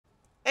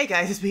Hey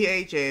guys, it's me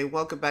AJ.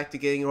 Welcome back to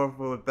Getting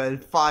Over with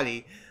Bennett and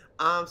Foddy.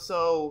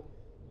 So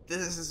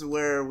this is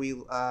where we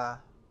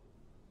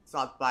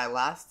stopped by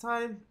last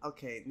time.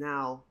 Okay,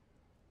 now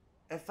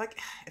if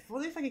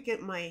only if I could get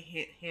my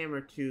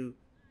hammer to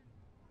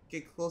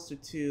get closer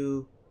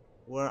to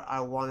where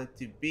I want it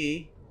to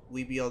be,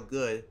 we'd be all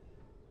good.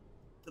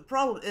 The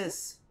problem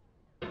is,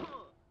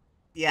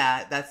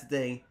 yeah, that's the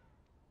thing.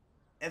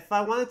 If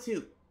I wanted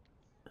to,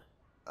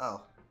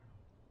 oh,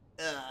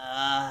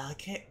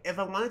 okay, if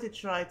I wanted to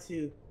try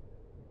to,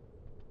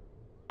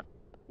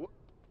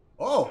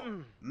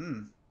 oh,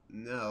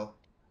 no.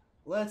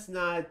 Let's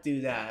not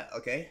do that,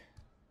 okay?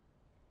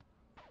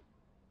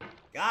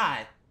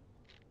 God.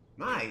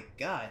 My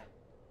God.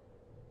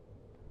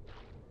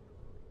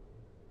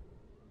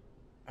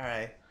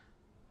 Alright.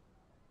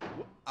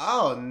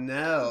 Oh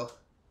no.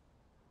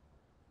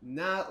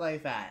 Not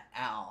like that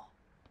at all.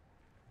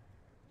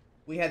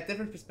 We have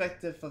different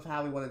perspective of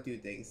how we want to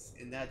do things,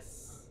 and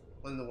that's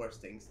one of the worst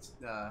things.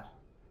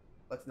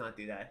 Let's not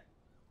do that.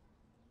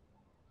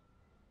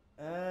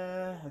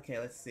 Okay,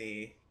 let's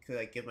see. Could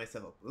I give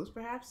myself a boost,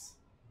 perhaps?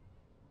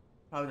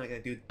 Probably not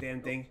gonna do the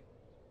damn thing.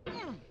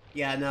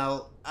 Yeah,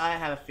 no, I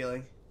have a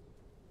feeling.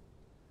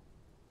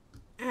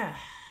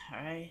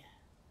 Alright.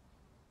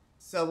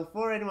 So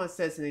before anyone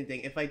says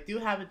anything, if I do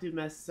happen to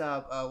mess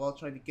up while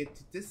trying to get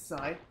to this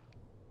side,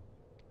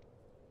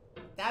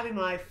 that'd be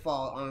my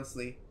fault,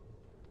 honestly.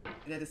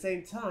 And at the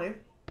same time,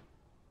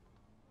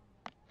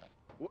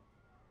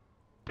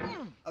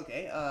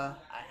 okay, I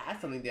had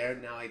something there,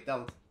 now I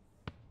don't.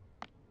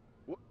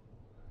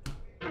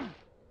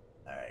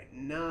 Alright,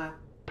 nah.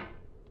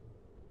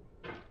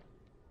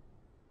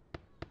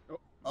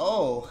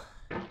 Oh.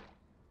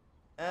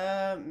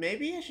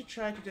 Maybe I should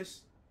try to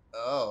just...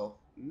 Oh.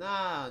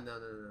 Nah,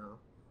 no.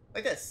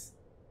 Like this.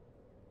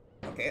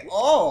 Okay,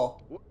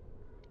 oh!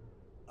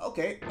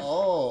 Okay,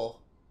 oh.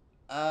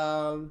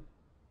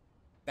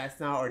 That's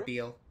not our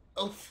deal.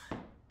 Oof.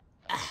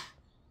 Ah.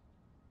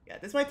 Yeah,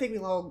 this might take me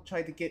long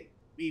trying to get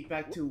me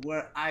back to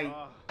where I...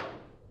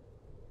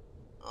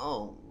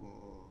 Oh.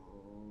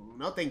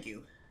 No, thank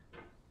you.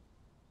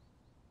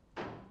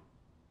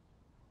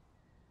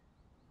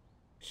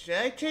 Should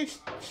I change...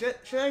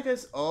 Should I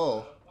just...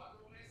 Oh.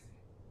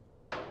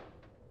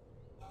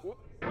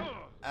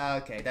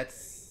 Okay,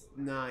 that's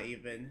not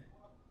even...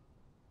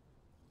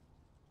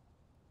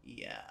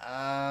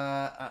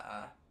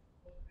 Yeah,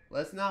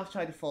 Let's not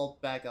try to fall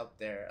back up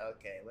there.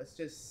 Okay, let's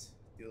just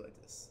do it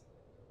like this.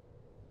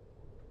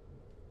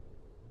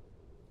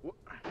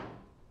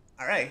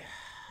 Alright.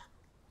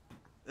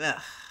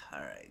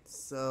 Alright,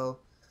 so...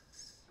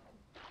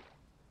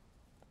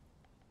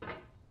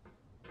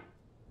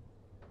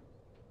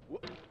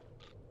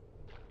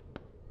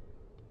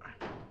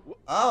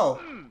 Oh!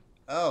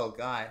 Oh,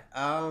 God.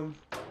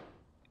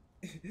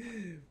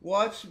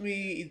 Watch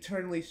me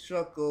eternally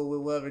struggle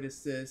with whatever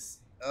this is.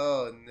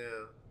 Oh,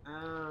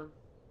 no.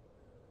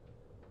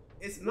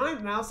 Is my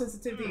mouse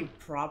sensitivity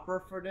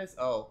proper for this?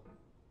 Oh.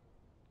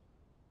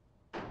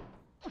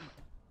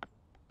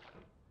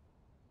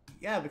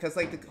 Yeah, because,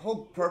 like, the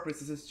whole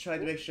purpose is just trying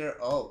to make sure...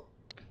 Oh.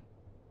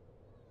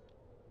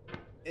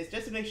 It's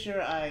just to make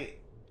sure I...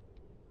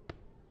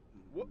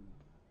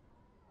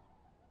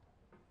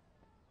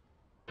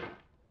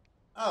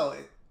 Oh,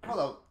 hold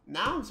on.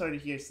 Now I'm starting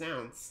to hear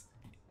sounds.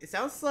 It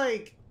sounds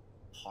like...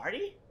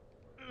 Party?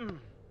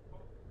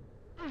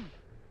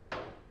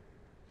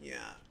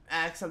 Yeah.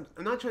 Ax, I'm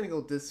not trying to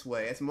go this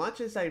way. As much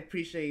as I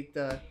appreciate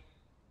the...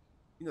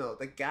 You know,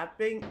 the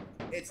gapping,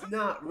 it's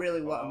not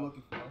really what I'm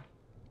looking for.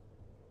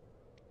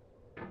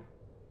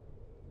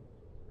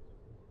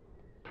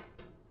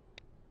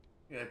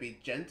 Can I be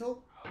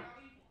gentle?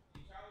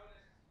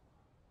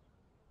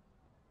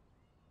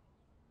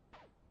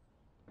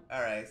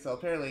 Alright, so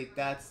apparently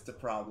that's the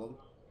problem.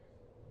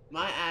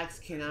 My axe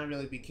cannot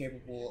really be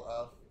capable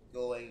of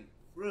going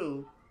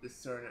through this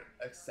certain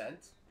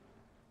extent.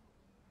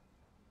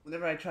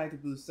 Whenever I try to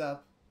boost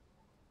up.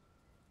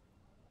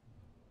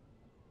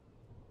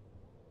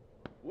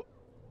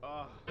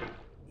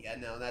 Yeah,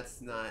 no,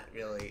 that's not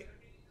really...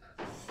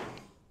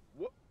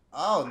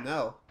 Oh,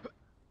 no.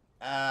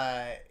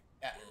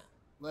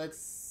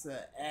 Let's...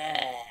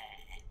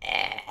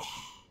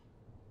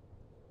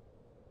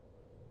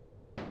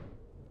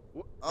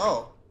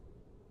 Oh.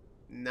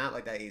 Not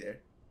like that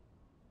either.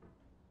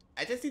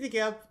 I just need to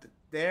get up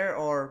there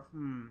or...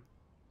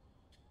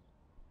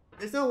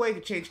 There's no way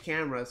to change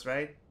cameras,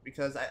 right?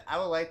 Because I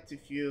would like to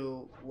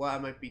feel what I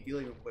might be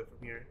dealing with from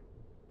here.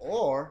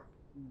 Or...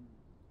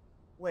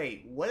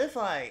 Wait, what if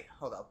I...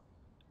 Hold up.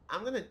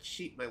 I'm gonna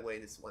cheat my way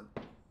this one.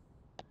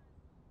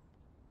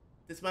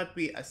 This might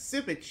be a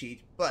stupid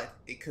cheat, but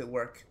it could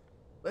work.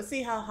 Let's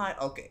see how high...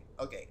 Okay.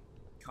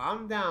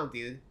 Calm down,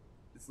 dude.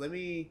 Just let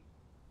me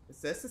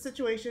assess the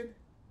situation.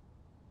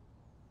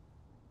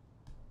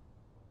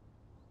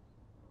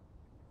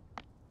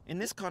 In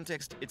this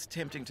context, it's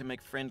tempting to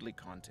make friendly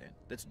content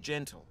that's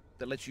gentle,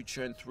 that lets you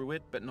churn through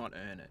it but not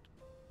earn it.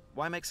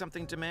 Why make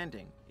something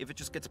demanding if it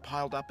just gets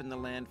piled up in the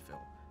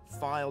landfill,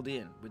 filed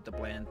in with the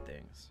bland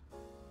things?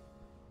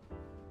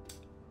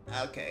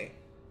 Okay.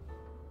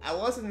 I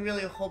wasn't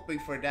really hoping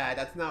for that.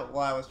 That's not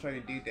what I was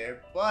trying to do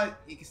there. But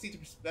you can see the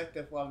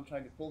perspective what I'm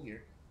trying to pull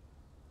here.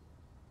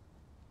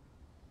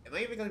 Am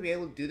I even gonna be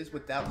able to do this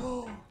without?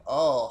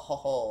 Oh, ho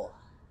ho.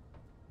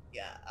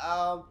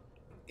 Yeah.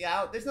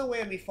 Yeah. There's no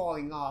way of me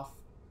falling off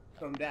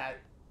from that.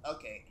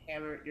 Okay,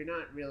 Hammer, you're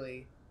not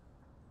really.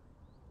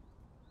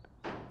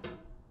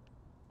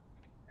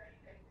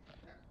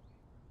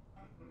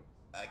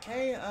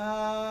 Okay.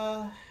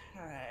 All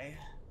right.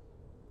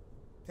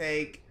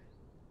 Take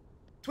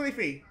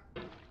 23.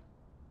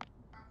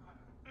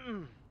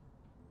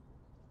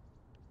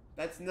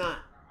 That's not.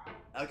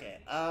 Okay.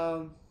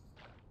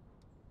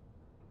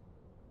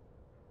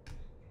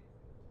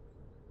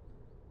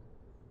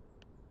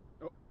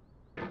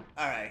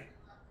 Alright.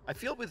 I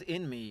feel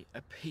within me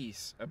a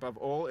peace above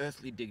all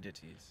earthly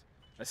dignities,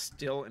 a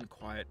still and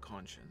quiet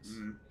conscience.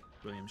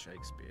 William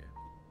Shakespeare.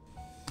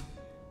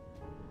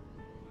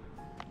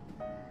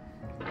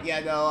 Yeah,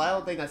 no, I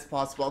don't think that's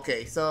possible.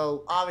 Okay,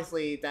 so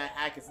obviously that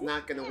hack is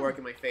not gonna work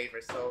in my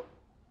favor, so.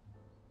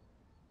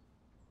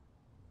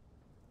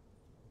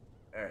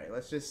 Alright,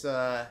 let's just,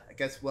 I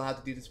guess we'll have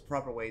to do this the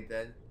proper way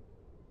then.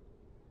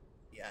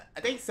 Yeah,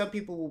 I think some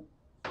people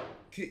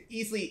could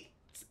easily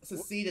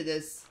succeed at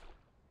this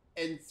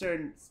in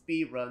certain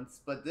speed runs,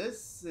 but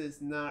this is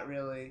not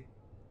really.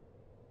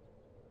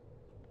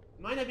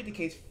 Might not be the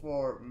case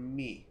for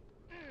me.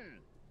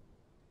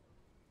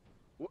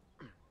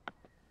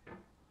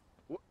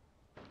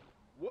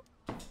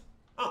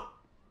 Oh,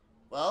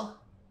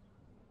 well.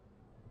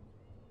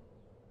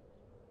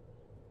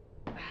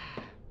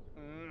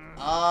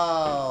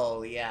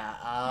 Oh,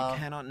 yeah. You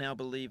cannot now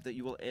believe that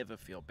you will ever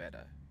feel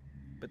better.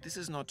 But this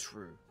is not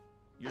true.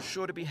 You're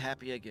sure to be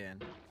happy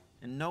again.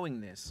 And knowing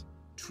this,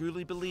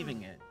 truly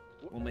believing it,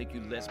 will make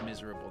you less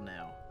miserable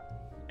now.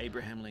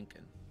 Abraham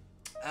Lincoln.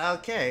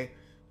 Okay.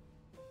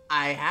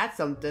 I had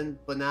something,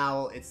 but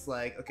now it's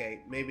like,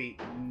 okay, maybe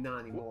not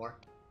anymore.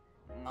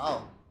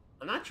 Oh,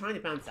 I'm not trying to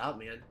bounce out,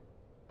 man.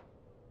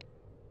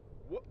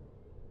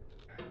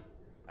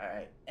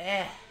 Alright.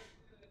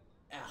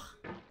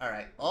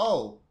 Alright.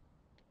 Oh.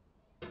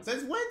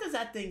 Since when does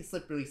that thing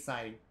slippery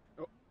sliding?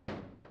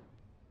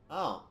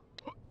 Oh.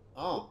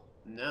 Oh,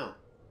 no.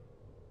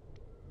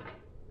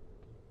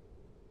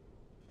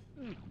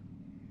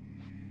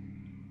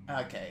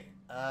 Okay.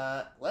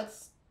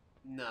 Let's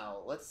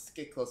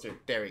get closer.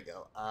 There we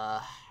go.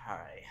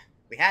 Alright.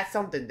 We had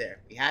something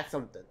there. We had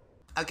something.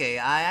 Okay,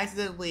 I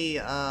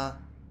accidentally,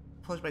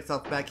 pushed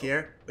myself back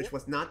here, which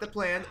was not the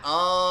plan.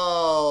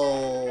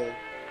 Oh.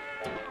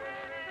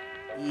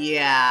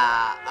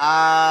 Yeah,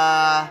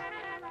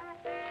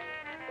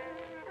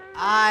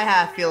 I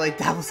have a feeling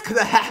that was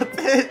gonna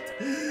happen.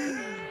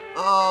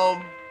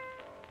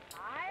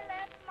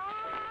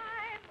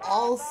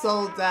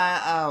 Also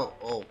that,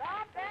 oh.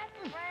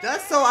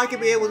 Just so I can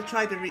be able to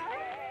try to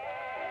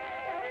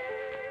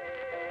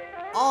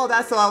oh,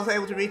 that's so I was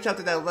able to reach up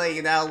to that lake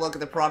and now look at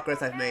the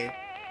progress I've made.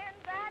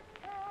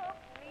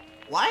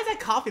 Why is that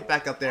coffee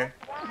back up there?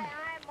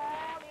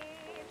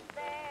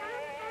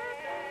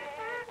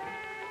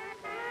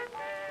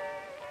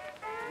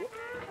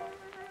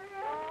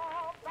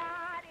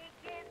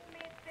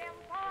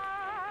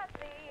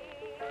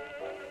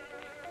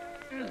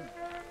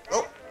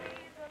 Oh.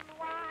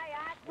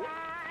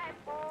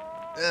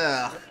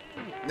 Ugh.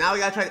 Now we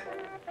gotta try.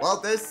 Well,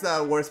 this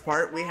worst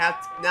part. We have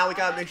now. We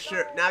gotta make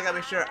sure. Now I gotta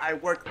make sure I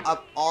work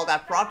up all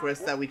that progress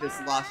that we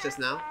just lost just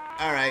now.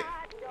 All right.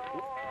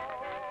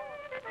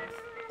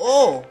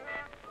 Oh.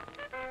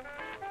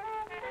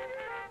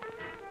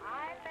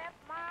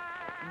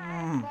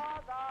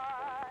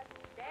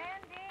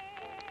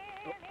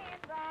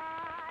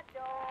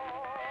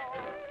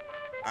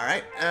 All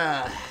right.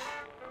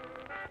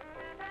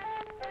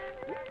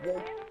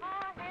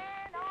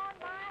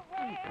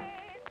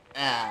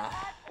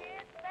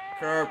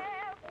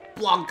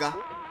 Blanca.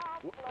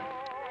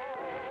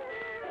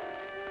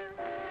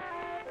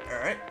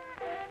 Alright.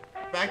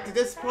 Back to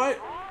this part.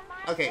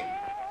 Okay.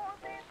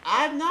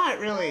 I'm not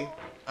really.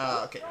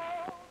 Okay.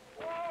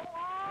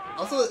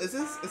 Also, is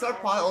our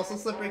pod also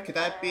slippery? Could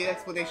that be an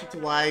explanation to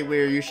why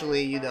we're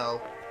usually, you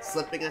know,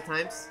 slipping at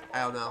times? I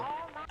don't know.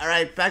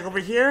 Alright, back over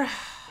here.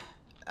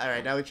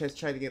 Alright, now we just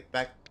try to get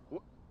back.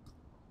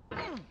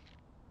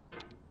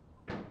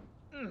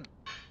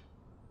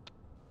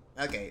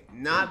 Okay,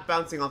 not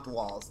bouncing off the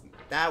walls.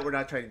 That we're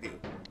not trying to do.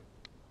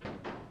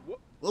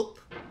 Whoop.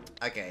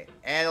 Okay,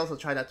 and also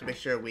try not to make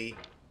sure we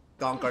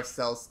donk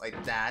ourselves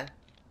like that.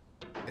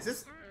 Is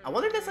this? I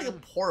wonder if that's like a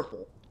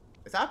portable.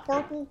 Is that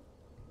portable?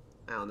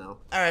 I don't know.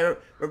 Alright,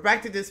 we're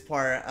back to this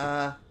part.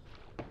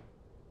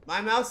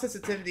 My mouse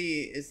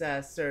sensitivity is at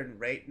a certain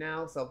rate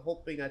now, so I'm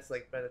hoping that's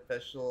like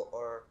beneficial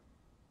or...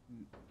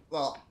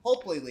 Well,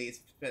 hopefully it's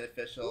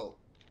beneficial.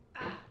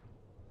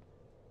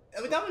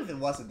 I mean, that if it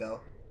wasn't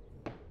though.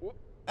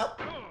 Oh,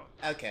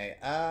 okay,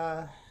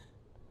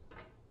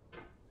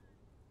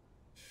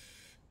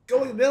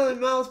 going a million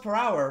miles per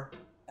hour.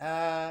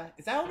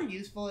 Is that only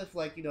useful if,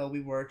 like, you know, we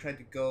were trying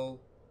to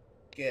go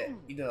get,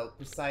 you know,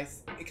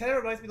 precise. It kind of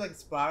reminds me like a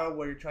spiral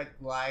where you're trying to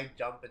glide,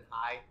 jump, and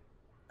hide.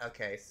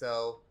 Okay,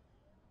 so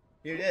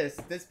here it is.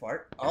 This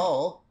part.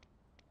 Oh,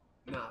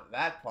 not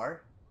that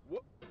part.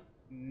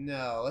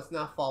 No, let's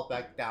not fall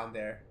back down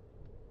there.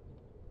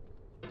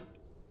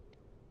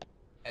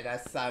 And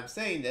as I'm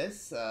saying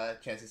this,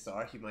 chances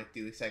are he might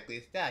do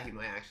exactly that. He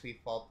might actually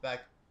fall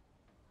back.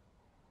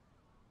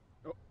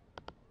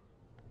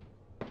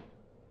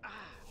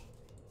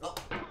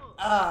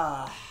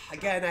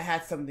 Again, I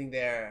had something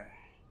there.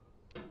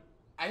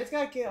 I just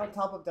gotta get on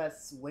top of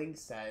that swing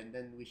set, and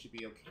then we should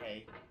be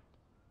okay.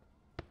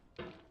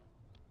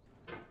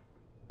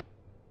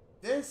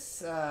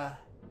 This, I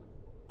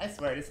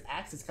swear, this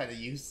axe is kind of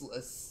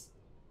useless.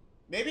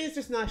 Maybe it's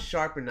just not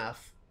sharp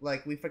enough.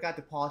 Like, we forgot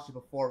to polish it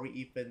before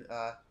we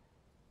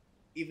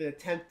even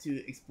attempt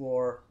to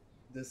explore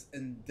this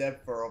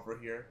endeavor over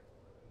here.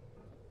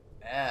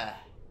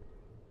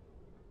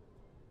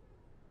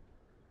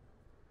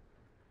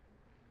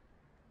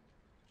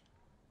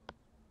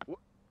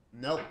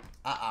 Nope.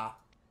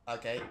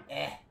 Okay.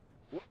 Yeah,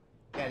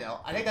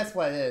 no. I think that's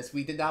what it is.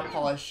 We did not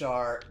polish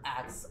our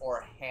axe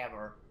or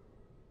hammer.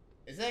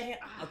 Is it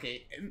a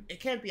okay, it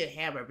can't be a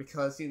hammer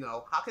because, you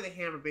know, how can a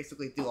hammer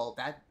basically do all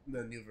that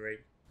maneuvering?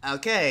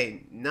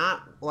 Okay,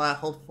 not what I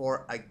hoped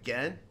for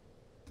again.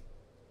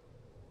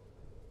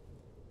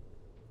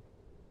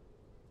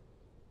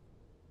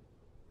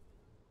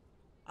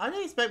 I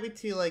didn't expect me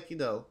to, like, you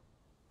know,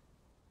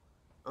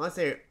 unless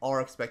they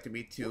are expecting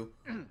me to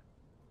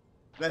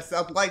mess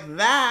up like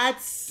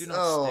that. Do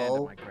not stand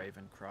at my grave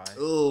and cry.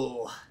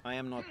 Ooh. I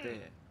am not there.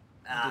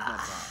 I did not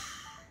die.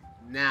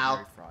 Now.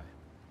 Mary Fry.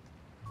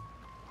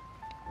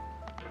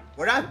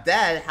 We're not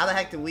dead. How the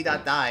heck did we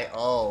not die?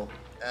 Oh,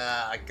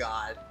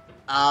 God.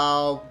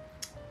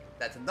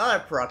 That's another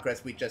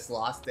progress we just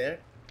lost there.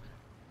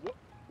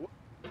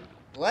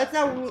 Let's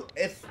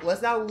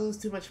not lose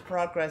too much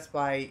progress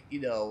by,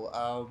 you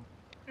know,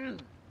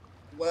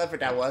 whatever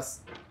that was.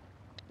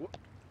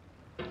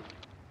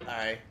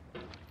 Alright.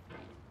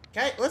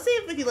 Okay, let's see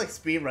if we can, like,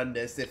 speedrun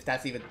this, if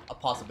that's even a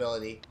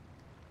possibility.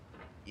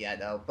 Yeah,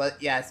 no,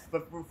 but yes,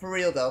 but for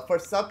real though, for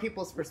some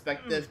people's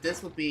perspective,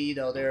 this would be, you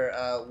know, their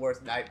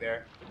worst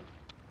nightmare.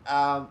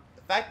 The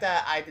fact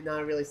that I did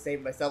not really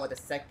save myself at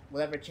the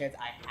whatever chance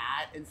I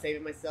had in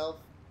saving myself,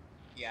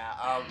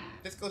 yeah,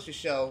 this goes to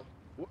show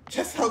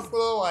just how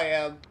slow I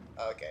am.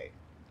 Okay.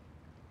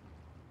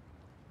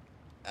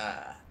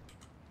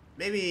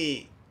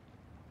 Maybe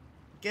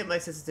get my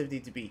sensitivity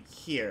to be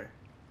here.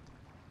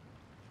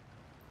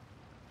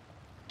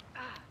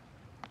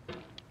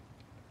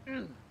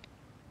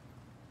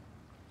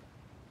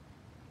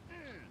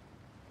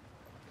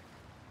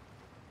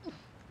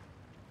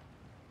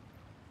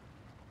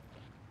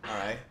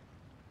 Alright.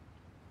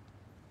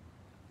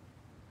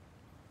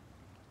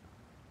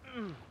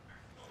 Ugh,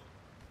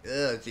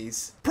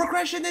 jeez.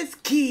 Progression is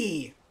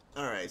key!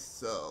 Alright,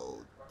 so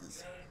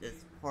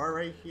this part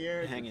right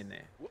here. Hang in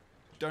there.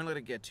 Don't let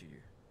it get to you.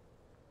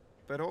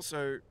 But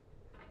also,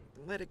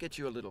 let it get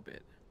you a little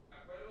bit.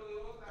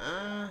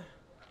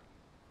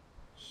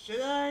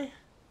 Should I?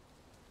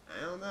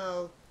 I don't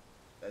know.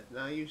 That's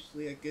not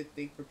usually a good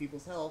thing for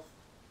people's health.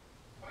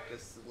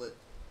 Just let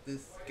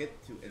this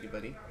get to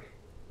anybody.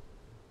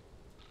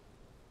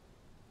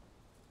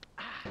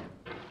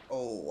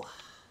 Oh.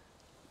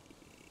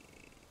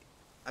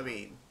 I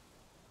mean,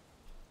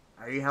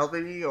 are you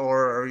helping me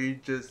or are you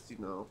just, you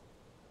know,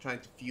 trying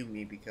to fume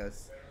me?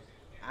 Because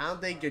I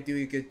don't think you're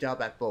doing a good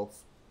job at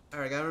both.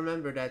 Alright, gotta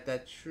remember that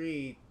that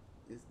tree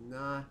is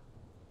not,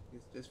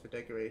 it's just for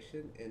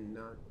decoration and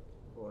not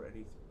for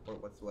any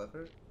support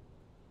whatsoever.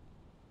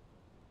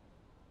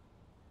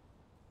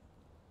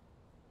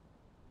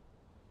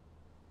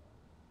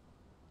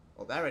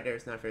 Well, that right there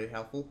is not very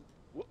helpful.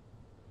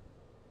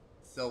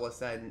 So what's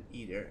that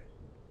either?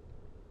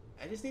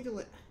 I just need to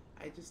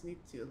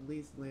at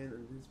least land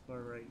on this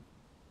part right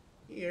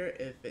here.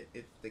 If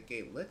the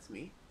game lets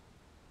me.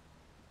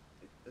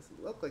 It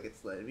doesn't look like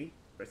it's letting me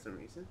for some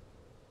reason.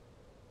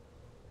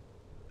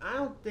 I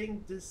don't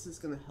think this is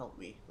gonna help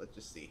me. Let's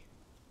just see.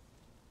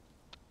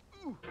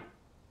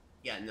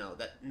 Yeah, no,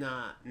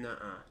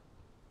 nuh-uh.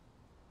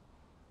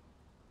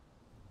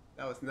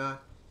 That was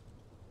not.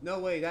 No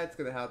way that's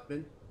gonna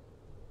happen.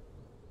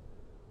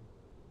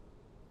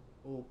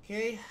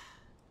 Okay.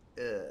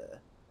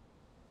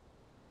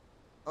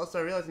 Also,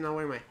 I realized I'm not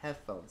wearing my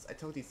headphones. I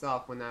took these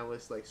off when I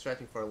was like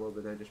stretching for a little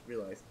bit and I just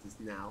realized this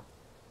now.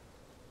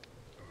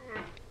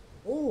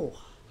 Oh!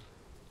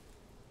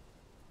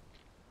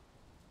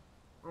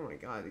 Oh my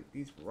god,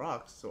 these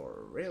rocks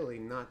are really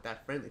not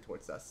that friendly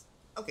towards us.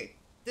 Okay,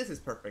 this is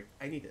perfect.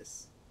 I need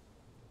this.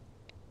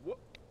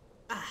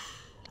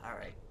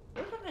 Alright.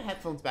 Let me put my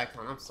headphones back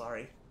on, I'm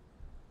sorry.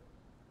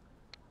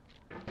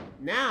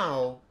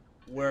 Now,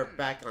 we're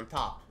back on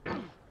top.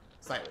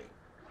 Slightly.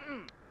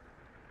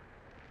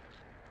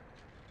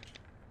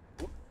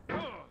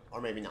 Or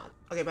maybe not.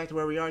 Okay, back to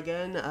where we are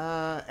again.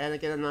 And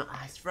again,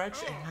 I stretch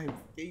and I'm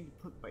getting to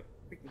put my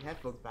freaking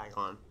headphones back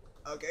on.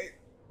 Okay.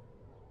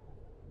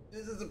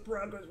 This is the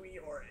progress we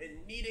are in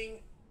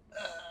needing.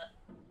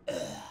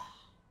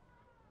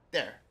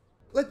 There.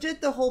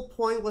 Legit, the whole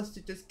point was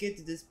to just get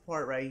to this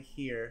part right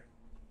here.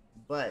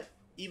 But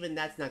even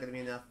that's not gonna be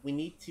enough. We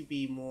need to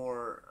be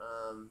more,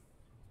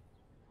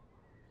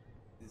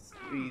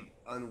 discreet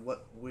on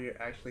what we're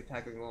actually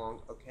tackling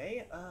along.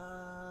 Okay,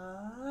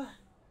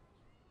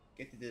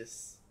 get to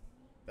this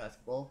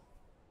basketball.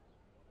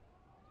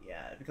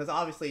 Yeah, because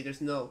obviously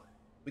there's no,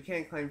 we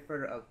can't climb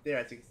further up there.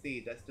 As you can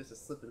see, that's just a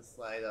slip and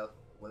slide of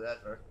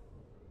whatever.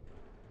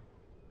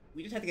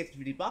 We just have to get to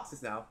 3D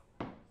boxes now.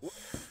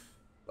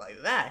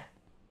 Like that.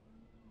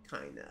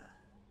 Kinda.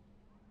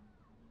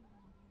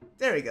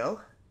 There we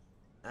go.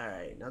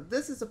 Alright, now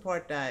this is the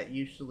part that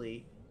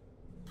usually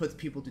puts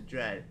people to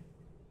dread.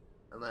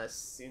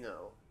 Unless, you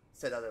know,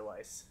 said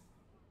otherwise.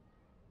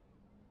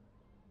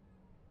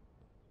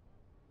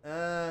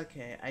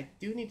 Okay, I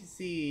do need to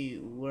see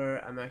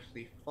where I'm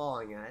actually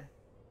falling at.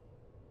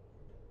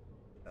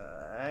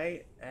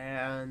 Alright,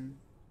 and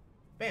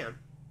bam.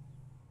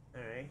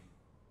 Alright.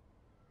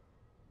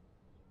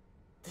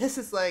 This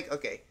is like,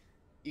 okay,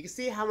 you can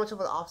see how much of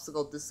an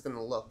obstacle this is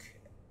gonna look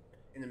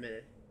in a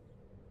minute.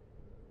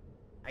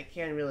 I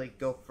can't really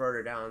go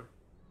further down.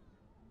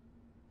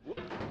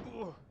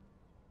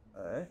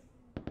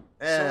 Sorrow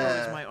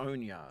is my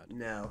own yard,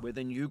 no. where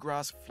the new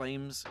grass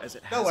flames as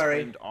it Don't has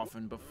worry. flamed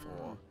often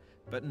before,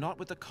 but not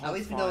with the At cold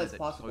least we know fire it's that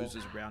possible.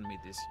 closes round me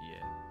this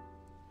year.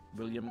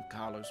 William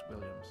Carlos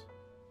Williams.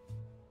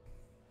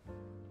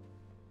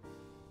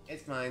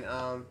 It's fine,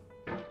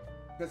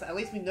 because at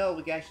least we know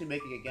we can actually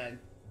make it again.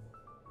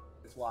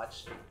 Just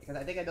watch, because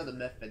I think I know the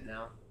method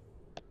now.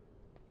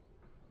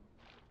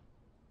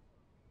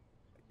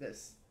 Like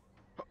this.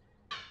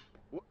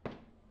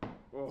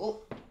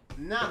 Well,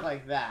 not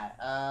like that,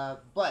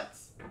 but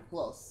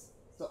close.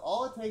 So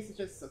all it takes is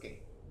just, okay,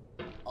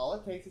 all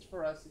it takes is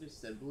for us to just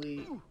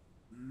simply,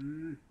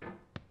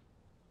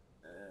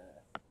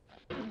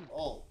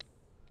 oh,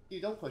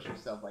 dude, don't push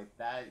yourself like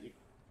that.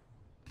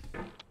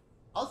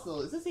 Also,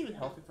 is this even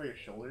healthy for your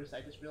shoulders?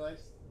 I just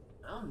realized.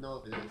 I don't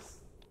know if it is.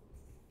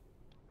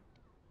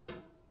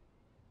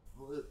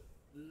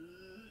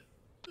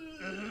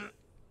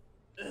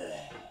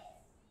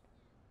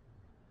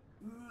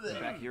 We're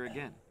back here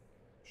again,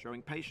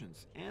 showing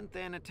patience, and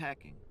then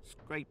attacking,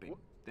 scraping,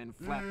 then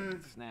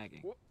flapping,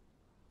 snagging.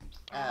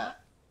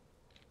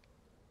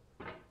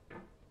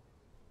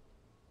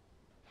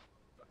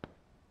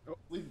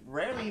 We've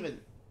rarely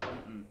even.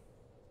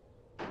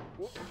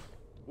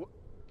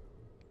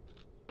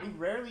 We've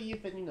rarely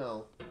even, you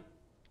know,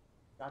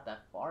 got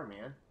that far,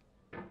 man.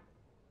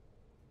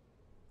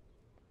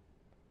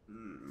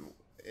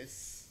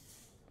 It's.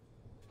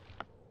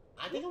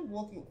 I think I'm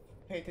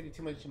paying attention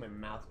too much to my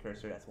mouse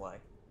cursor. That's why.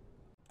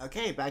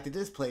 Okay, back to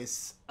this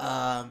place.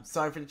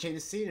 Sorry for the change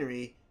of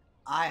scenery.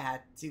 I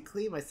had to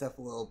clean myself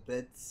a little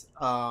bit.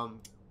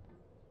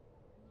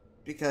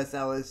 Because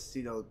I was,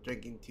 you know,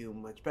 drinking too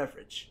much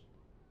beverage.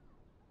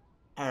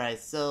 Alright,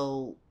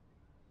 so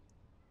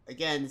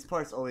again, this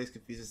part's always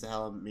confuses the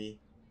hell out of me.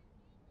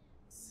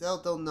 Still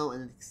don't know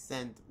in an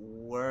extent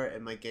where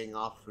am I getting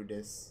off for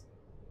this.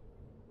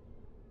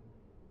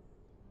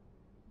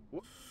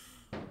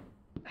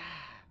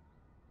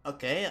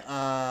 Okay,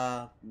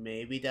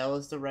 maybe that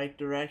was the right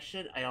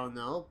direction, I don't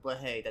know, but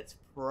hey, that's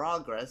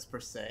progress per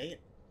se.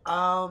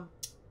 Can't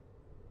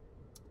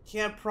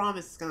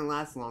promise it's gonna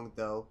last long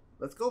though.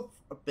 Let's go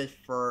a bit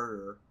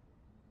further.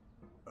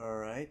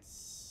 Alright.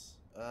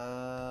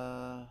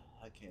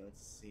 Okay,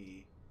 let's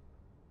see.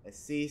 I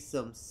see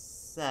some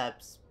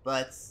steps,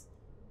 but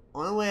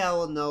only way I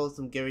will know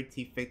some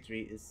guaranteed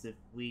victory is if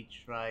we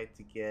try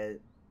to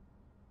get,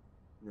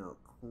 you know,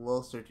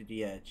 closer to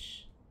the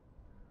edge.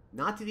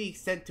 Not to the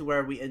extent to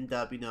where we end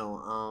up, you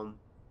know,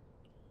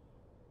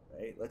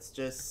 right, let's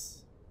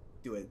just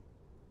do it.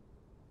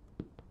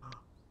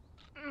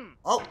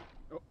 Oh!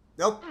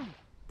 Nope!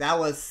 That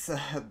was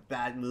a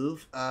bad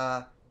move,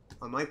 on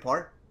my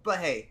part. But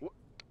hey, we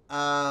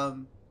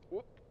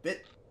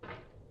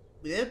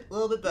did a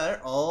little bit better.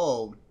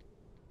 Oh.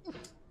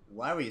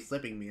 Why were you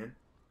slipping, man?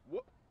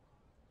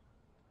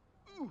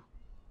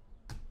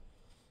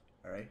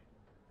 Alright.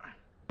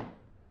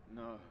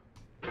 No.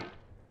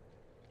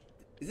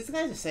 Is this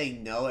guy just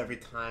saying no every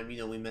time, you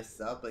know, we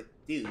mess up? But,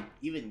 dude,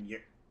 even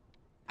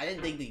I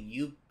didn't think that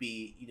you'd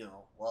be, you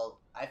know, well,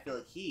 I feel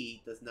like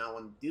he does not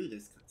want to do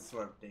this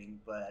sort of thing,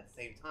 but at the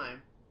same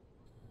time,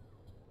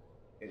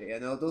 you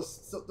know,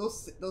 those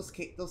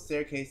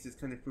staircases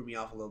kind of threw me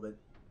off a little bit.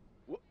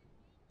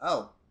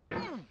 Oh.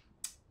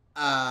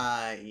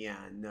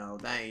 Yeah, no,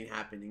 that ain't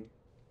happening.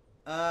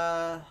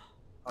 Or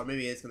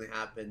maybe it's gonna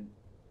happen.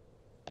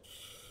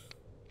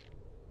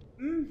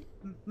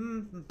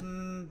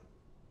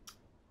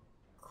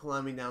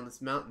 Climbing down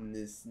this mountain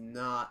is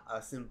not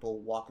a simple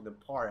walk in the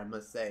park, I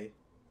must say.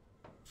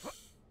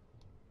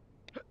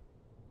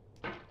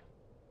 Do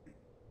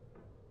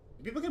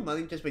people get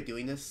money just by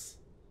doing this?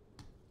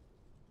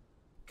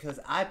 Because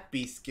I'd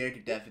be scared to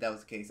death if that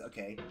was the case.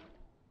 Okay.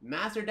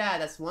 Master Dad,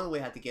 that's one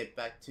way I have to get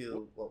back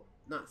to, well,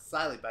 not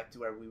slightly back to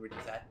where we were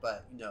just at,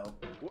 but, you know.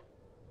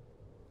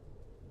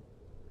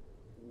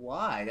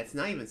 Why? That's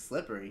not even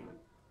slippery.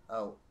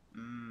 Oh,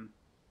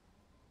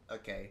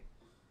 okay.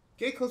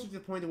 Get closer to the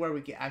point where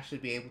we can actually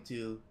be able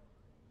to,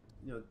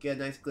 get a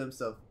nice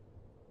glimpse of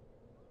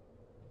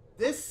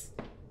this.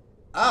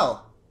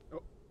 Oh,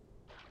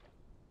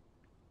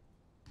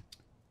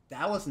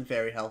 that wasn't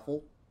very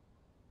helpful.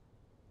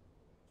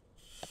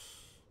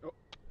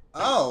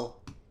 Oh,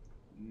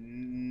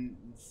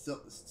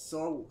 so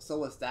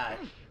was that.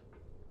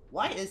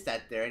 Why is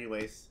that there,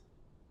 anyways?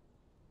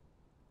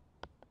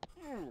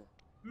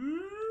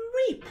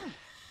 Reap.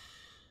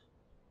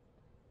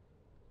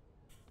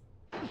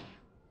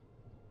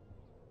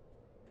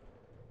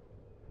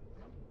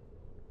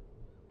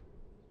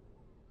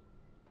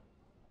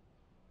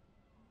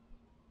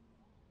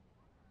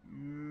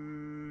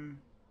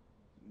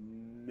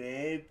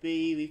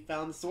 Maybe we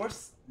found the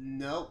source?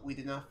 No, we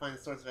did not find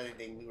the source of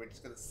anything. We were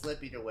just gonna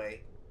slip either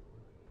way.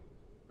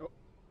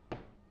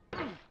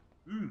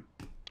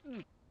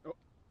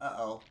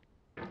 Uh-oh.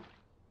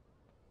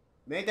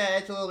 Make that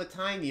edge a little bit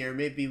tinier.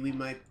 Maybe we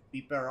might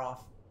be better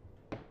off.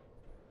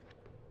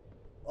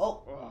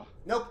 Oh.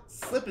 Nope.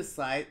 Slip and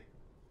slide.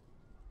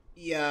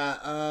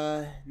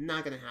 Yeah,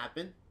 not gonna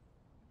happen.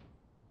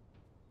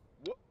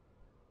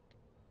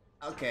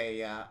 Okay,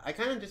 yeah. I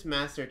kind of just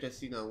mastered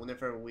just,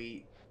 whenever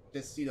we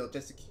just,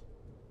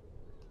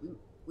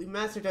 we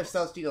mastered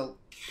ourselves,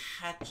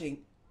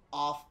 catching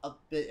off a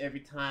bit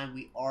every time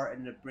we are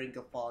in the brink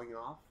of falling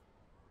off.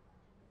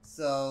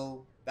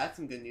 So, that's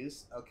some good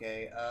news.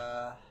 Okay,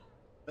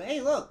 but hey,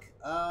 look,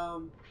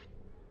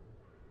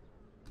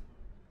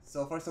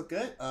 so far so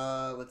good.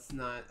 Let's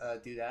not,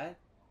 do that.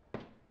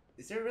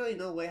 Is there really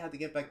no way how to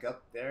get back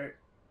up there?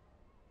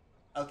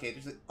 Okay,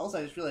 also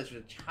I just realized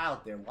there's a child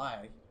there.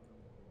 Why?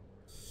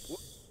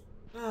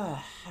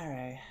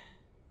 Alright.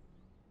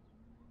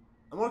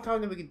 I'm more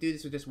confident we can do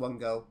this with just one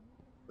go.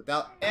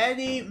 Without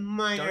any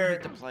minor... Don't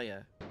hate the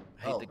player,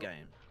 hate Oh. the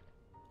game.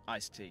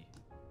 Iced tea.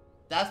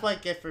 That's what I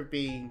get for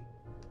being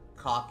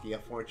cocky,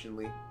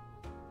 unfortunately.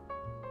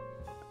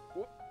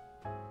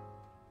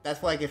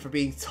 That's what I get for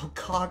being so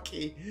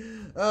cocky.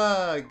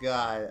 Oh,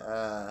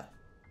 God.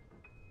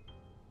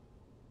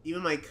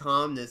 Even my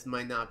calmness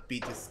might not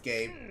beat this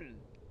game.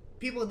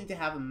 People need to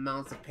have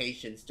amounts of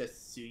patience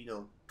just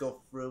to, go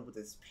through with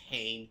this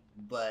pain.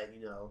 But,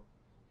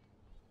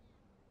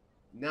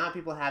 not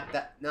people have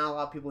that. Not a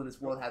lot of people in this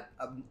world have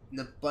an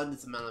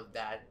abundance amount of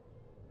that.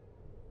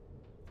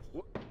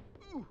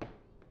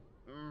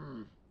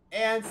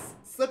 And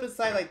slip and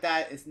slide like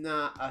that is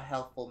not a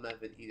helpful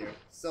method either.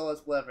 So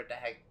it's whatever the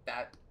heck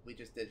that we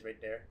just did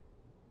right there.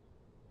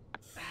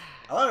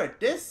 However,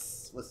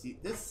 this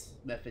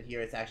method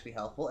here is actually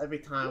helpful. Every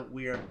time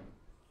we're...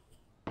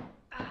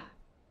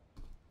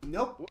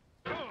 Nope.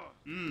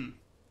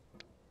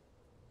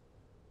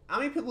 How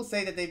many people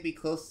say that they'd be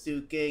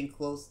getting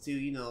close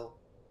to,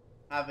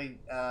 having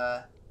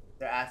their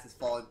asses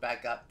falling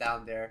back up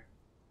down there?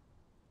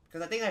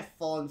 Because I think I've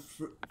fallen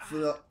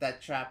through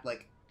that trap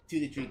like 2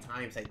 to 3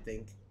 times, I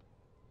think.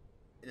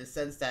 In the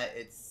sense that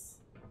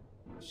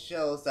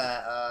shows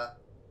that,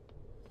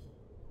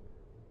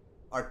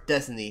 our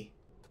destiny.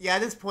 Yeah,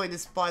 at this point,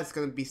 this spot is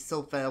gonna be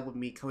so fed up with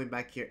me coming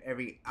back here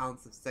every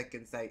ounce of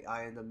seconds that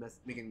I end up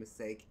making a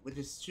mistake. Which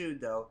is true,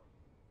 though.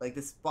 Like,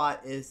 this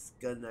spot is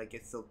gonna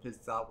get so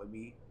pissed off with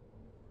me.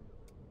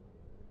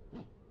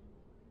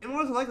 And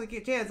more than likely,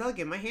 get chance, I'll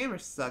get my hammer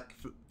stuck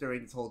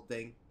during this whole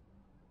thing.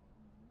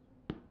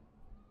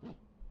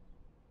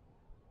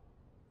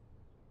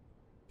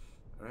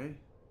 Alright.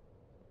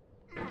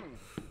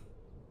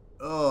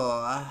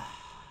 Oh.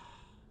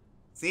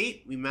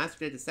 See? We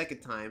mastered it the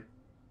second time.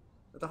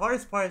 But the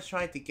hardest part is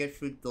trying to get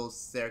through those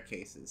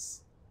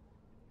staircases.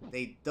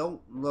 They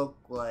don't look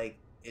like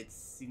it's,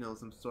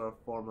 some sort of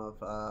form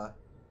of,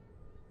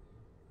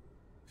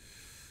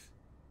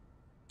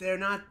 they're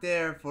not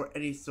there for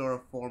any sort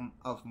of form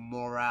of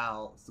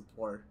morale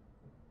support.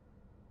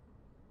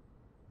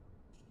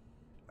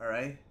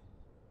 Alright?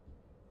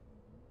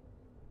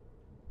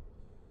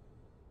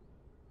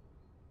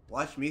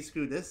 Watch me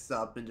screw this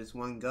up in just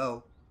one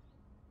go.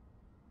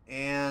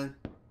 And...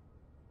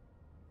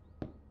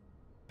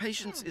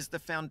 Patience is the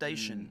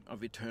foundation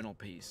of eternal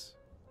peace.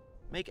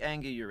 Make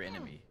anger your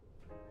enemy.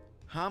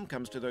 Harm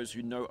comes to those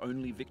who know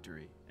only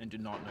victory and do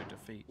not know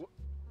defeat.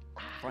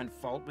 Find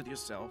fault with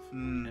yourself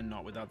and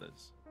not with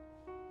others.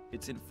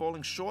 It's in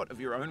falling short of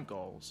your own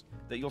goals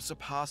that you'll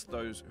surpass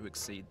those who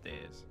exceed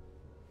theirs.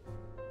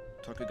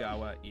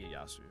 Tokugawa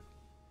Ieyasu.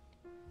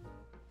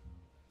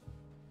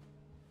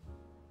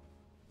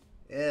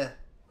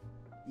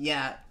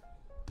 Yeah.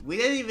 We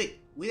didn't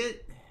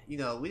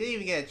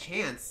even get a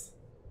chance.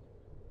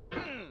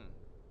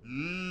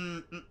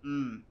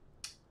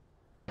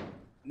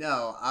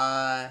 No,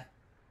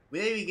 we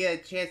didn't even get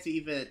a chance to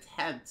even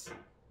attempt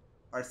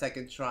our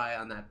second try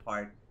on that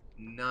part.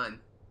 None.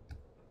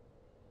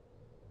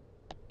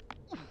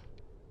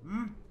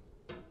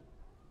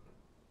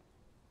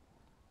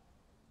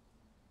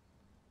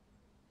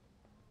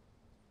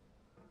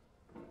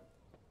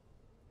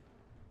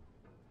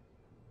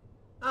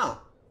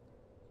 Oh.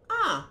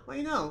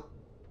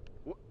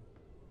 Well,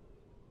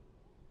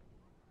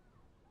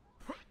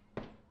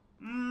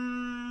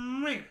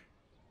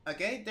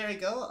 Okay, there you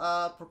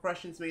go.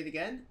 Progression's made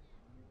again.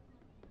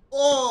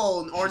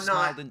 Oh, or She not.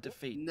 smiled in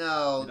defeat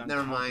No, with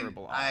never mind.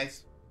 unconquerable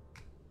eyes.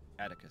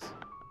 Atticus.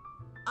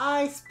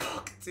 I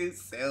spoke too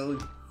soon.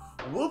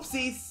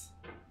 Whoopsies.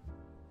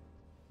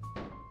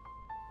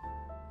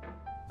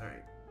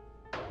 Alright.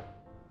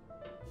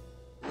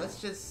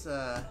 Let's just,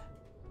 I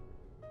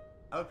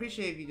would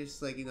appreciate if you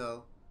just, like, you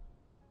know...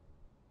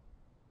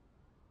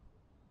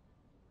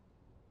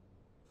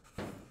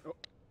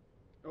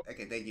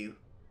 Okay, thank you.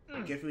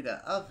 Get through the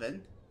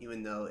oven,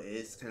 even though it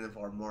is kind of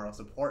our moral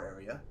support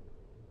area.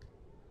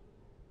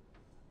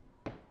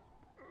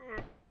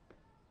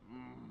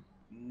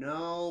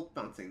 No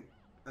bouncing.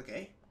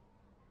 Okay.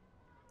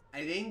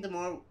 I think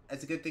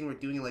it's a good thing we're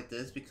doing it like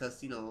this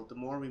because, you know, the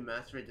more we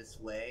master it this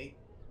way,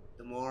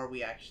 the more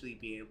we actually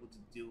be able to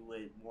do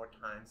it more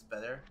times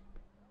better.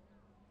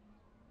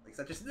 Like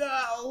such as,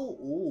 no!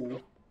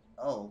 Ooh.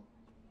 Oh.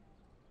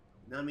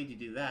 Not me to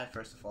do that,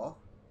 first of all.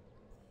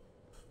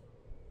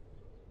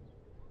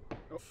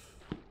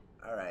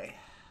 Alright.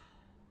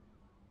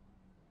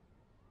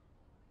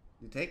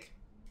 You take?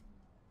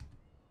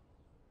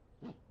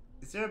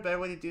 Is there a better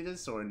way to do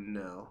this or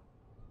no?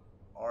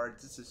 Or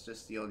this is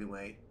just the only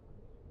way?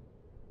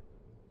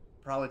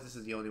 Probably this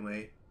is the only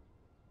way.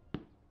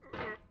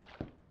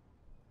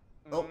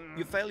 Oh.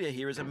 Your failure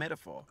here is a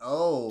metaphor.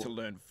 Oh. To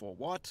learn for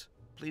what,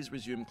 please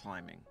resume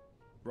climbing.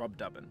 Rob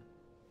Dubbin.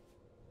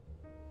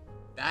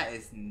 That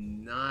is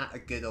not a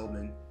good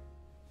omen.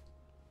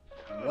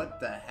 What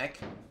the heck?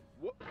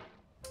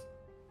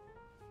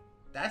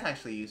 That's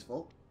actually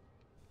useful.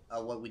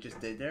 What we just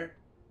did there.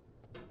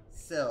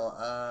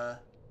 Still,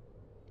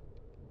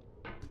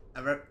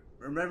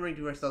 remembering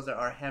to ourselves that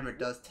our hammer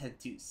does tend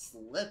to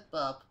slip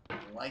up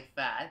like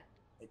that.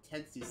 It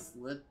tends to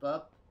slip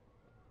up.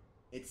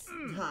 It's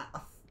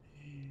not.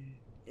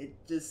 It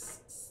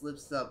just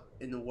slips up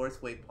in the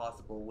worst way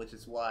possible, which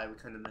is why we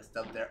kind of messed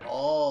up there.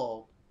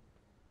 Oh.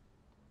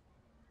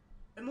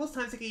 And most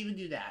times I can even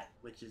do that,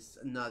 which is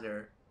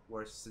another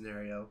worse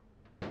scenario.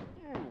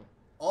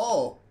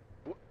 Oh.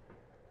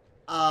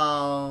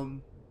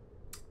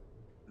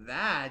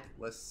 That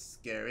was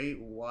scary.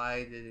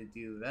 Why did it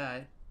do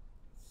that?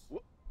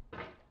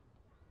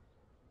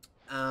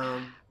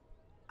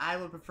 I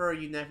would prefer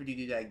you never to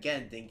do that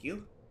again, thank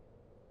you.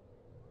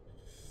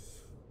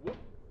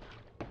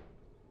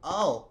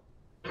 Oh.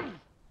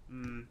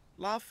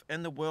 Laugh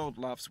and the world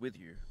laughs with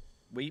you.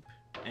 Weep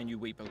and you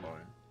weep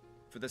alone.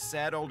 For the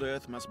sad old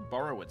earth must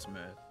borrow its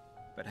mirth,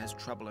 but has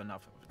trouble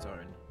enough of its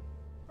own.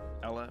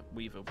 Ella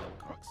Weaver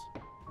Wilcox.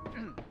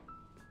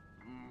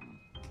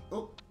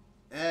 Oh.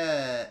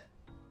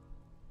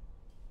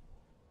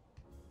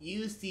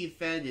 Use the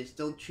advantage,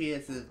 don't treat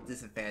us as a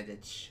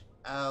disadvantage.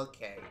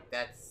 Okay,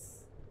 that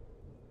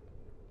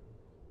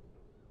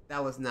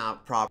was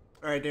not proper.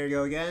 Alright, there you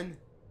go again.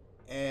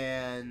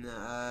 And,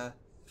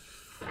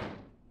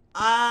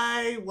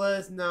 I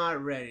was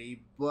not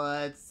ready,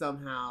 but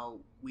somehow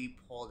we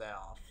pulled that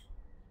off.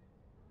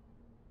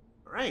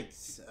 Alright,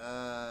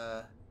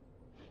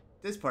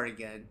 this part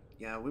again.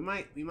 Yeah, we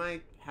might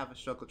have a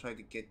struggle trying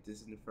to get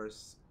this in the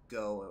first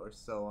go or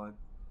so on.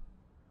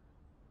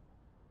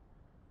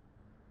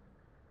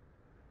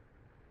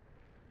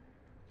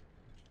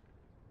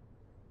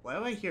 Why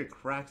do I hear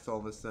cracks all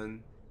of a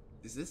sudden?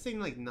 Is this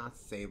thing like not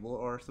stable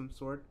or some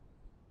sort?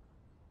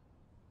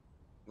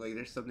 Like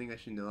there's something I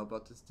should know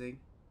about this thing?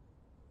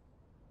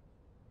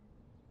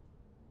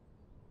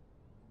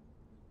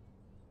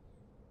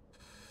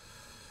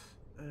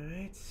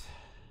 Alright.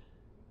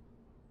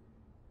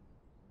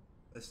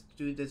 Let's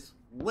do this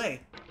way.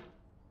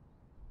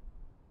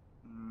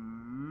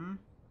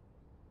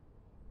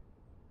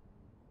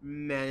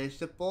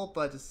 Manageable,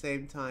 but at the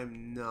same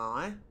time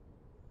not.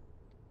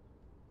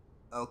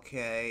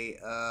 Okay,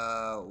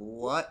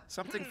 what?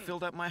 Something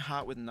filled up my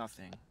heart with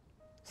nothing.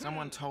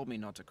 Someone told me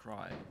not to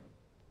cry.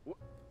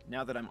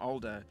 Now that I'm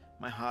older,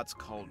 my heart's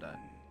colder.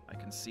 I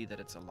can see that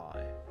it's a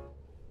lie.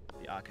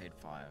 The arcade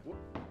fire.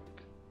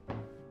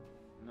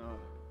 No.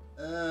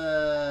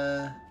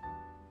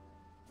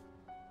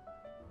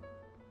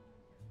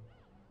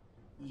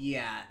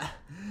 Yeah.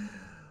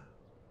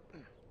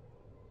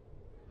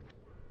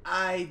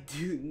 I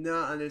do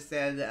not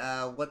understand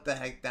what the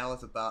heck that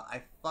was about.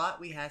 I thought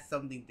we had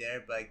something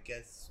there, but I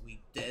guess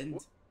we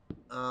didn't.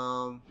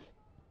 No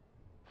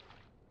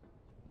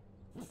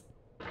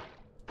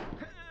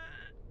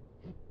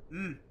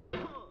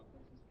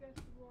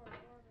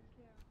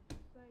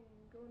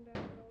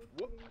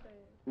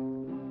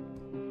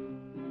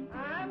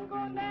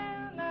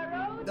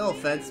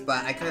offense,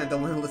 but I kind of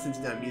don't want to listen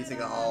to that music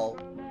at all.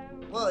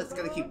 Well, it's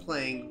gonna keep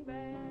playing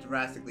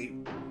drastically.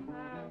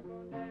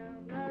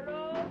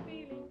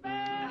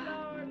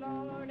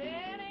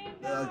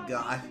 Oh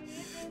god.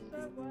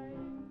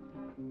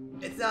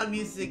 It's not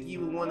music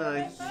you would want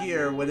to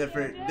hear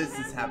whenever this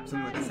is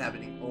something like this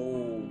happening.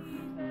 Oh.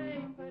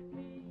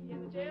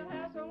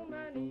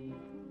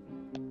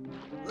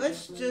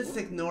 Let's just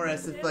ignore it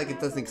as if like it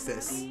doesn't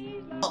exist.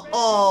 Oh.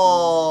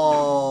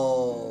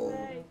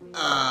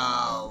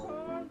 Oh.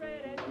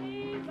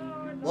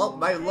 Well,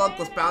 my luck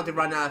was bound to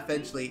run out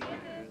eventually.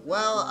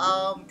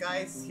 Well,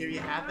 guys, here you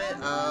have it.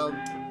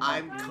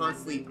 I'm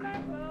constantly...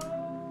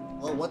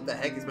 Oh, what the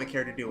heck is my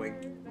character doing?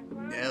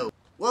 No.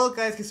 Well,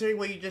 guys, considering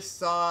what you just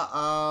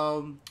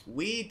saw,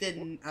 we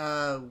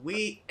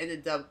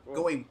ended up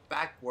going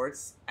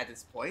backwards at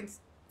this point.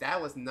 That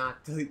was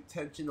not the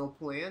intentional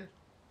plan.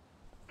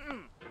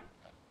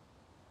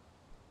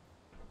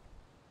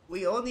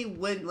 We only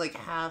went like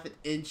half an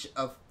inch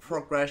of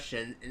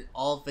progression, and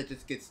all of it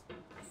just gets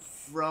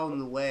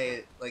thrown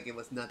away like it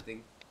was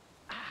nothing.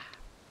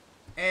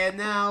 And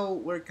now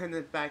we're kind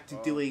of back to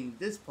doing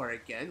this part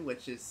again,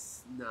 which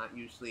is not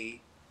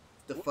usually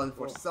the fun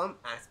for some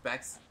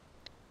aspects.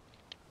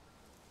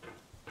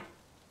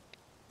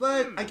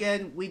 But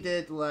again, we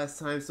did it last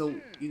time, so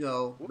you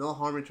know, no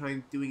harm in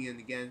trying doing it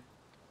again.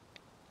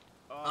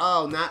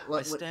 Oh, not I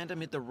like stand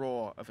amid the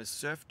roar of a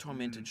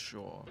surf-tormented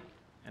shore,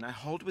 and I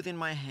hold within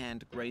my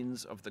hand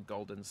grains of the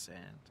golden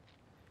sand.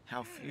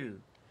 How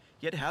few,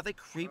 yet how they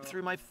creep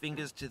through my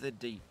fingers to the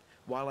deep,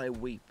 while I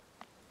weep,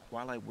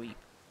 while I weep.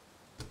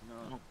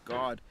 Oh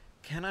God,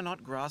 can I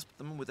not grasp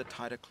them with a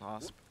tighter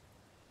clasp?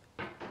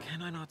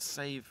 Can I not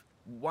save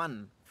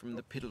one from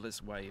the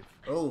pitiless wave?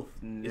 Oh,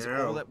 no. Is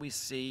all that we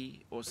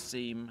see or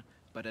seem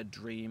but a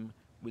dream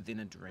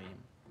within a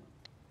dream?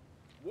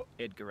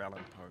 Edgar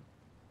Allan Poe.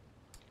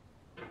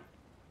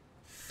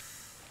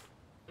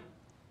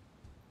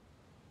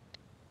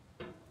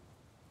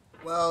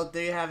 Well,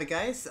 there you have it,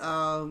 guys.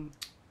 I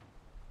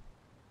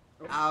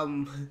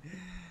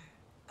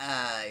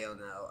don't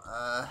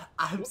know.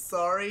 I'm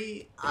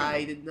sorry.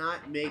 I did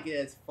not make it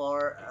as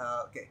far.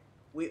 Okay.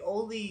 We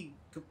only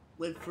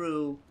went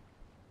through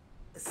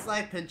a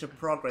slight pinch of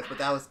progress, but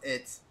that was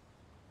it.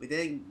 We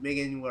didn't make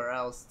it anywhere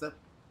else. The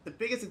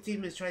biggest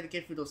achievement is trying to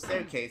get through those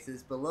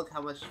staircases, but look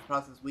how much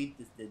progress we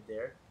just did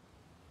there.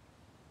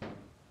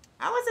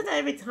 How is it that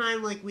every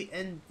time, like, we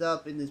end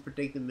up in this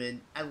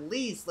predicament, at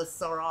least let's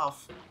start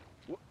off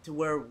to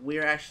where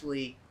we're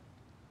actually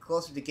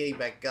closer to getting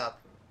back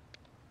up?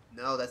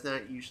 No, that's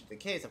not usually the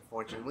case,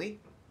 unfortunately.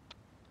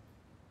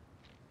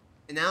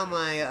 And now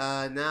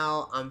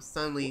now I'm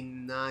suddenly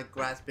not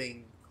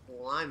grasping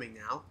climbing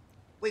now.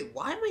 Wait,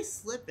 why am I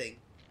slipping?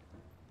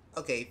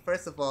 Okay,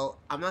 first of all,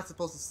 I'm not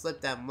supposed to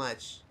slip that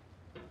much.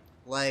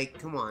 Like,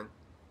 come on.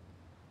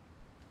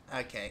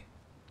 Okay.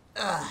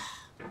 Ugh.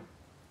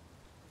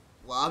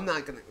 Well, I'm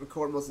not gonna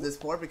record most of this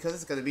part because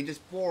it's gonna be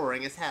just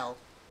boring as hell.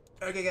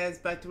 Okay, guys,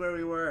 back to where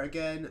we were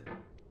again.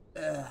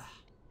 Ugh.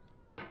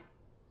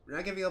 We're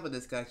not giving up on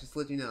this, guys, just to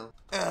let you know.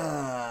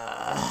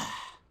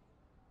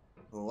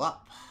 Whoop.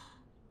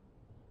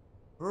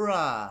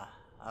 Hurrah.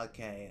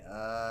 Okay,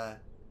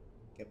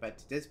 get back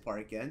to this part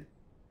again.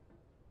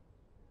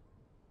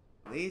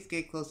 Please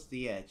get close to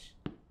the edge.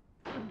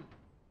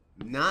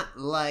 Not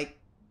like...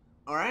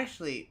 Or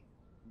actually,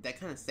 that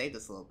kind of saved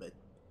us a little bit.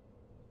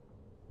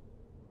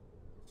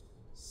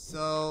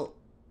 So,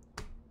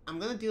 I'm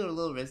gonna do a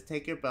little risk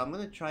taker, but I'm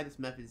gonna try this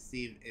method to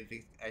see if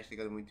it's actually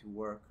going to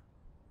work.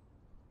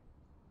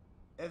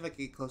 If I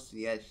get close to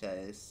the edge, that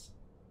is.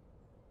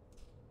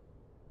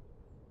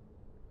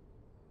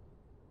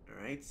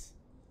 Alright.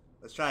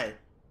 Let's try it.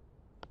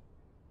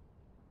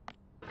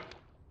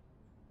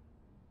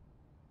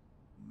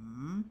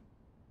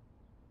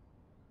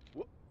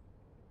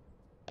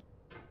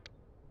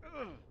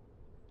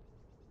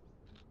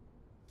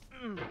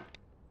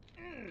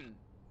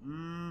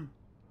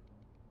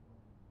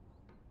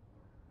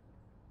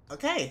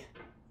 Okay.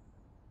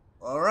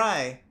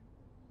 Alright.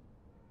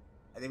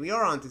 I think we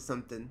are onto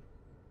something.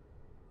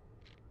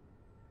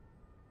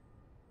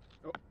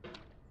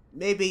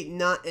 Maybe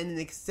not in an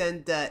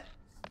extent that...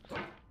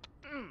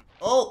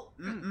 Oh!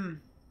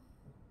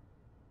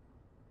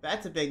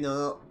 That's a big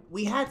no.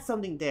 We had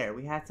something there.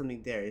 We had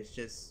something there. It's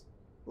just...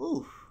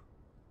 Oof.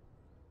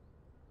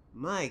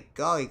 My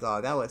golly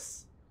god, that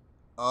was...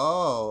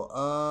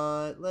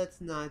 Oh, let's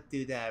not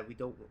do that. We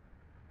don't...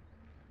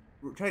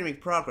 We're trying to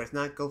make progress,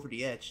 not go for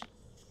the edge.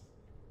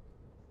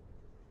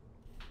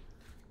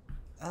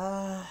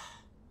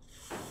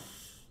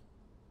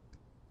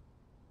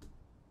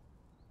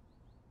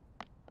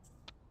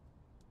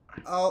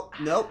 Oh,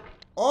 nope.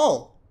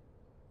 Oh!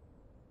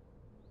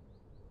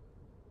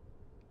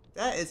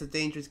 That is a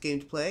dangerous game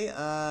to play,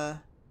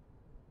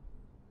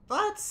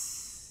 but...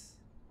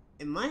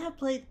 It might have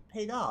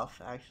paid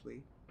off,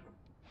 actually.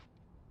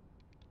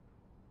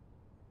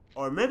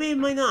 Or maybe it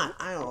might not,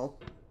 I don't know.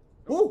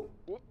 Ooh!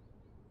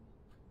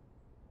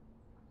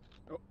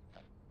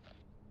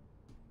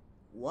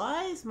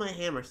 Why is my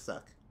hammer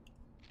stuck?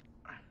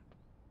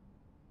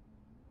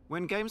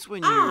 When games were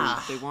new,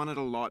 they wanted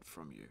a lot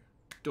from you.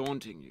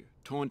 Daunting you,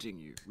 taunting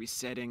you,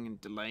 resetting and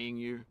delaying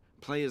you.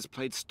 Players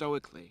played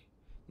stoically.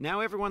 Now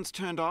everyone's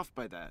turned off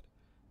by that.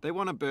 They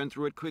want to burn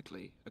through it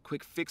quickly. A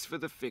quick fix for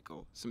the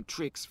fickle. Some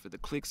tricks for the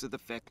clicks of the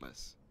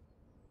feckless.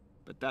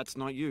 But that's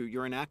not you.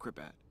 You're an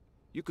acrobat.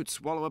 You could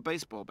swallow a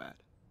baseball bat.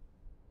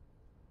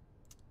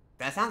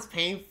 That sounds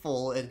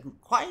painful and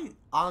quite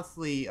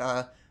honestly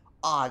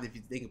odd if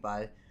you think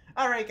about it.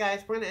 Alright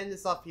guys, we're gonna end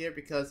this off here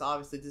because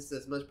obviously this is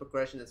as much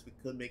progression as we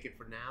could make it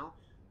for now.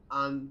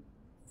 Um,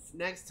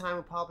 Next time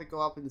we'll probably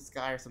go up in the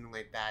sky or something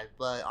like that,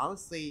 but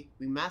honestly,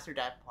 we mastered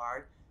that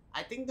part.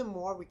 I think the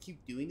more we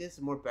keep doing this,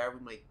 the more better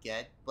we might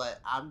get, but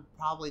I'm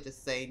probably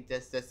just saying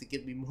this just to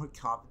give me more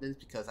confidence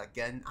because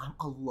again, I'm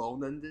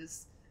alone on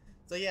this.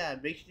 So yeah,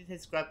 make sure to hit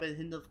subscribe and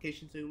hit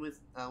notifications so you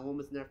won't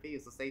miss our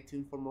videos. So stay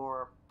tuned for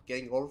more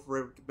getting over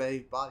it, Betty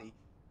body.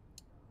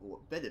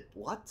 Bennett,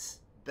 what?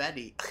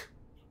 Betty.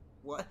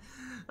 What?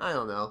 I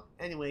don't know.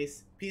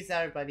 Anyways, peace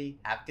out everybody.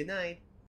 Have a good night.